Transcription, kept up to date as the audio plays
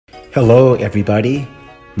Hello, everybody.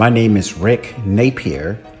 My name is Rick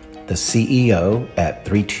Napier, the CEO at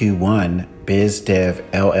 321 BizDev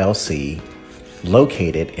LLC,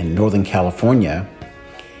 located in Northern California.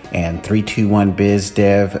 And 321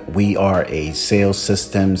 BizDev, we are a sales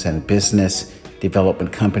systems and business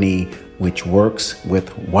development company which works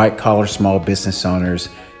with white-collar small business owners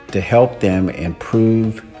to help them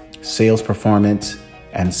improve sales performance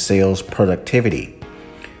and sales productivity.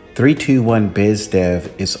 321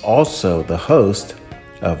 BizDev is also the host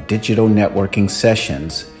of Digital Networking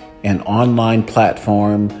Sessions, an online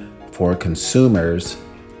platform for consumers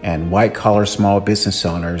and white-collar small business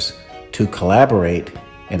owners to collaborate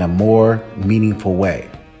in a more meaningful way.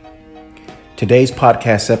 Today's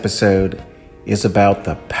podcast episode is about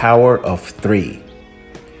the power of three,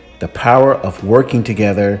 the power of working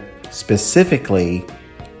together, specifically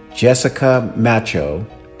Jessica Macho,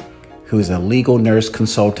 who is a legal nurse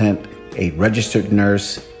consultant, a registered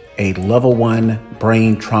nurse, a level 1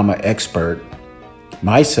 brain trauma expert,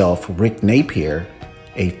 myself, Rick Napier,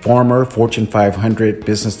 a former Fortune 500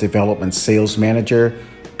 business development sales manager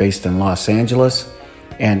based in Los Angeles,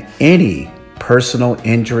 and any personal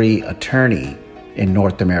injury attorney in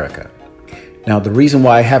North America. Now, the reason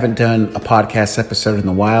why I haven't done a podcast episode in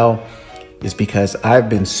a while is because I've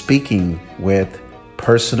been speaking with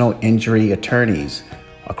personal injury attorneys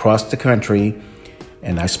across the country,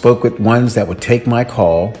 and I spoke with ones that would take my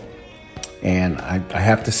call, and I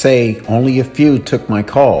have to say only a few took my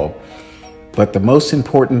call. But the most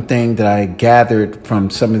important thing that I gathered from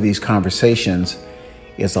some of these conversations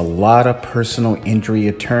is a lot of personal injury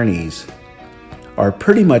attorneys are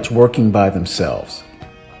pretty much working by themselves.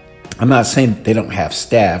 I'm not saying they don't have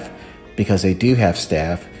staff, because they do have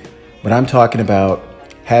staff, but I'm talking about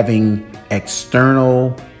having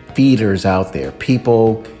external feeders out there,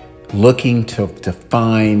 people looking to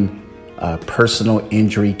find personal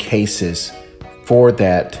injury cases for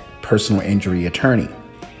that personal injury attorney.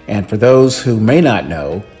 And for those who may not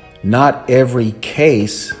know, not every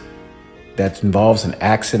case that involves an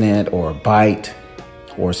accident or a bite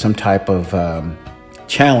or some type of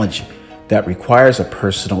challenge that requires a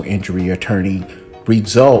personal injury attorney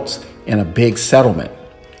results in a big settlement.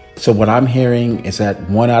 So what I'm hearing is that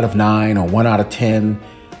 1 out of 9 or 1 out of 10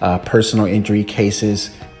 personal injury cases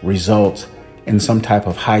result in some type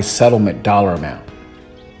of high settlement dollar amount.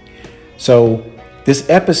 So this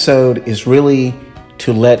episode is really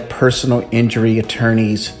to let personal injury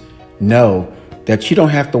attorneys know that you don't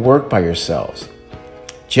have to work by yourselves.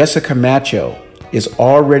 Jessica Macho is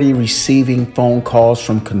already receiving phone calls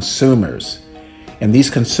from consumers. And these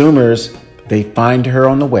consumers, they find her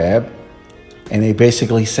on the web and they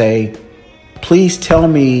basically say, please tell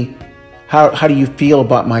me, how do you feel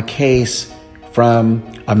about my case from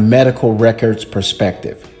a medical records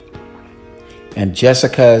perspective? And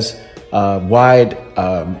Jessica's wide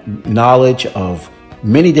knowledge of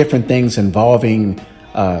many different things involving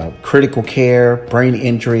critical care, brain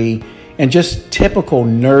injury, and just typical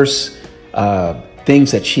nurse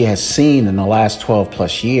things that she has seen in the last 12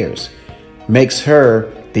 plus years makes her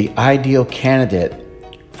the ideal candidate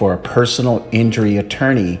for a personal injury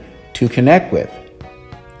attorney to connect with.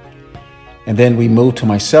 And then we move to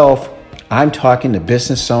myself. I'm talking to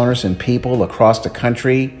business owners and people across the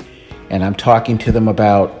country, and I'm talking to them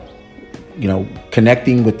about,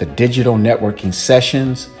 connecting with the digital networking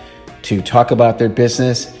sessions to talk about their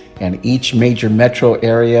business. And each major metro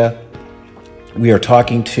area, we are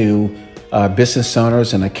talking to business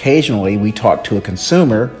owners, and occasionally we talk to a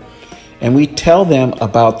consumer, and we tell them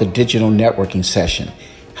about the digital networking session,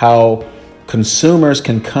 how consumers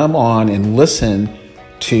can come on and listen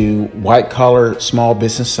to white-collar small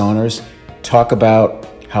business owners talk about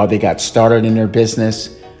how they got started in their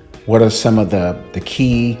business, what are some of the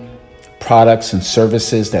key products and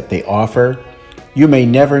services that they offer. You may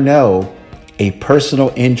never know, a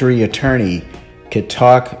personal injury attorney could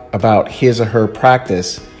talk about his or her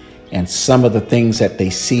practice and some of the things that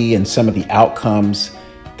they see and some of the outcomes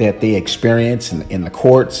that they experience in the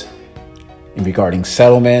courts, and regarding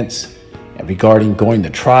settlements, and regarding going to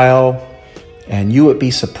trial. And you would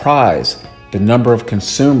be surprised the number of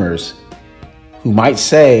consumers who might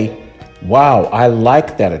say, wow, I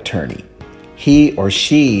like that attorney. He or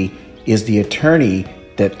she is the attorney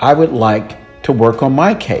that I would like to work on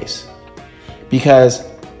my case. Because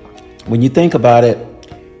when you think about it,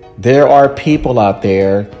 there are people out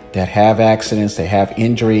there that have accidents, they have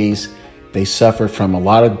injuries, they suffer from a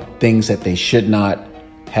lot of things that they should not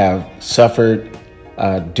have suffered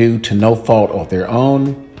due to no fault of their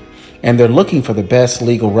own, and they're looking for the best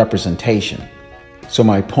legal representation. So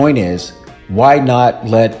my point is, why not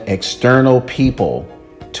let external people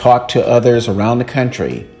talk to others around the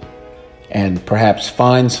country and perhaps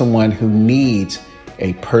find someone who needs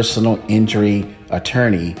a personal injury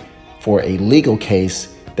attorney for a legal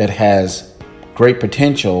case that has great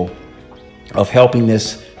potential of helping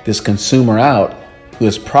this consumer out, who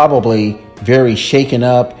is probably very shaken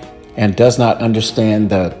up and does not understand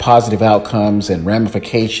the positive outcomes and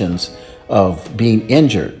ramifications of being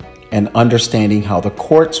injured and understanding how the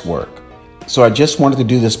courts work. So I just wanted to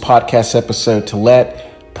do this podcast episode to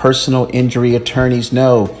let personal injury attorneys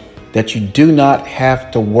know that you do not have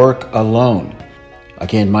to work alone.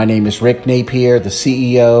 Again, my name is Rick Napier, the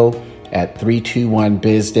CEO at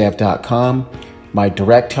 321bizdev.com. My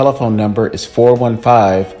direct telephone number is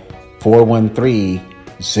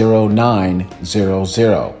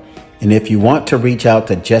 415-413-0900. And if you want to reach out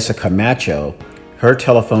to Jessica Macho, her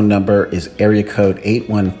telephone number is area code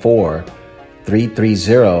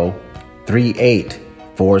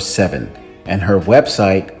 814-330-3847. And her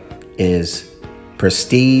website is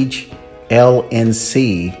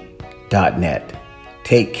prestigelnc.net.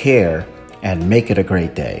 Take care and make it a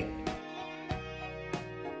great day.